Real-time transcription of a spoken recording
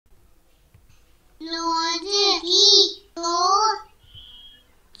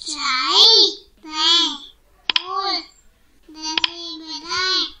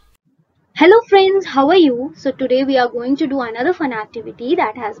how are you? So today we are going to do another fun activity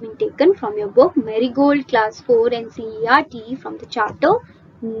that has been taken from your book Marigold Class 4 NCERT from the chapter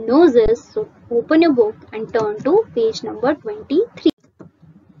Noses. So open your book and turn to page number 23.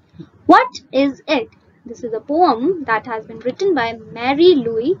 What is it? This is a poem that has been written by Mary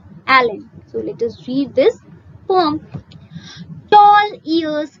Louise Allen. So let us read this poem. Tall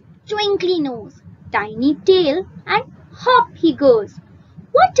ears, twinkly nose, tiny tail, and hop he goes.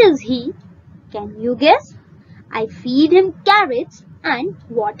 What is he? Can you guess? I feed him carrots and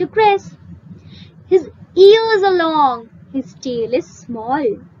watercress. His ears are long, his tail is small,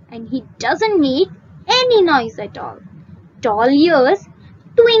 and he doesn't make any noise at all. Tall ears,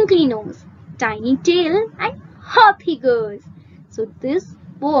 twinkly nose, tiny tail, and hop he goes. So this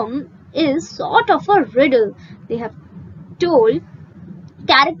poem is sort of a riddle. They have told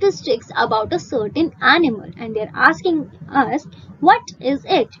characteristics about a certain animal and they're asking us what is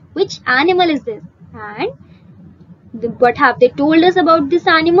it, which animal is this, and what have they told us about this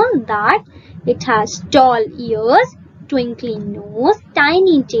animal? That it has tall ears, twinkly nose,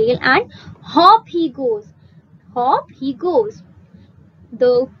 tiny tail, and hop he goes. Hop he goes.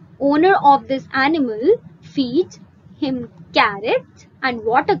 The owner of this animal feeds him carrots and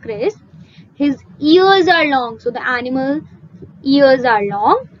watercress. His ears are long, so the animal ears are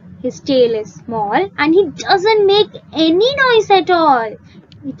long, his tail is small, and he doesn't make any noise at all.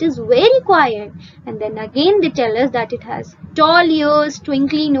 It is very quiet. And then again they tell us that it has tall ears,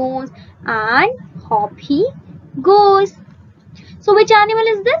 twinkly nose, and hop he goes. So which animal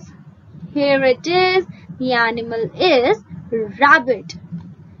is this? Here it is. The animal is rabbit.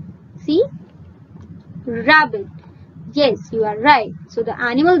 See? Rabbit. Yes, you are right. So the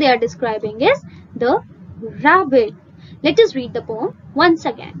animal they are describing is the rabbit. Let us read the poem once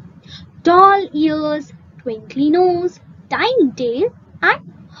again. Tall ears, twinkly nose, tiny tail,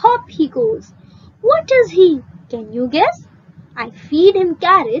 and hop he goes. What is he? Can you guess? I feed him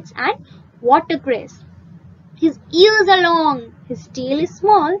carrots and watercress. His ears are long, his tail is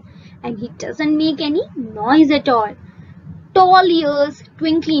small, and he doesn't make any noise at all. Tall ears,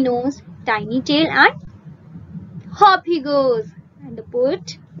 twinkly nose, tiny tail, and hop he goes. And the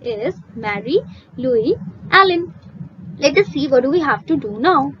poet is Mary Louise Allen. Let us see what do we have to do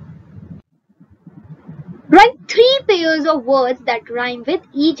now. Write 3 pairs of words that rhyme with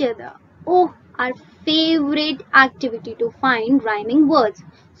each other. Oh, our favorite activity to find rhyming words.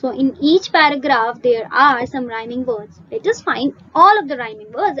 So in each paragraph there are some rhyming words. Let us find all of the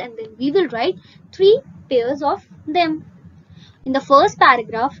rhyming words and then we will write 3 pairs of them. In the first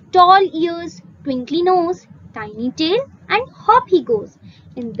paragraph, tall ears, twinkly nose, tiny tail, and hop he goes.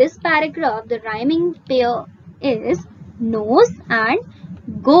 In this paragraph the rhyming pair is nose and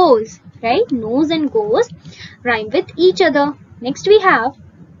goes, right? Nose and goes rhyme with each other. Next we have,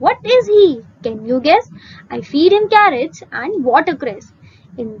 what is he? Can you guess? I feed him carrots and watercress.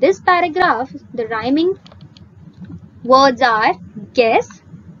 In this paragraph the rhyming words are guess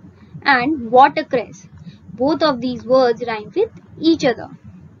and watercress. Both of these words rhyme with each other.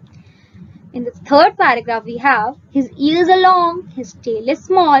 In the third paragraph we have, his ears are long, his tail is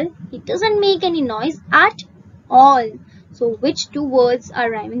small, he doesn't make any noise at all. So which 2 words are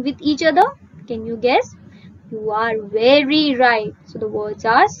rhyming with each other? Can you guess? You are very right. So the words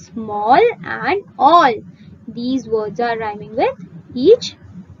are small and all. These words are rhyming with each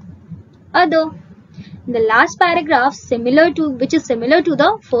other. In the last paragraph, which is similar to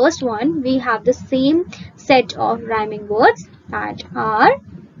the first one, we have the same set of rhyming words that are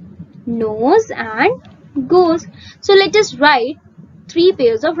nose and goes. So let us write 3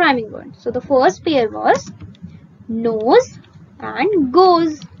 pairs of rhyming words. So the first pair was nose and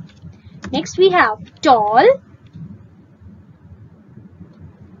goes. Next we have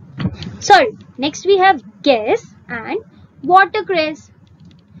next we have guess and watercress.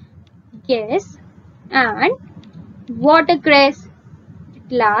 Guess and watercress.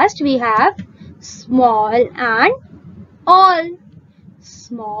 Last we have small and all.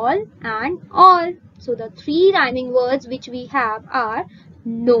 Small and all. So the 3 rhyming words which we have are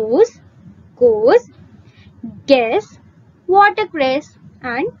nose, goes, guess, watercress,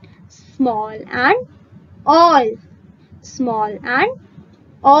 and small and all. Small and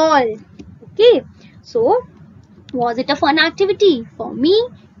all. Okay. So was it a fun activity? For me,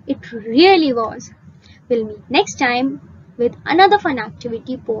 it really was. We'll meet next time with another fun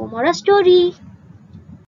activity, poem or a story.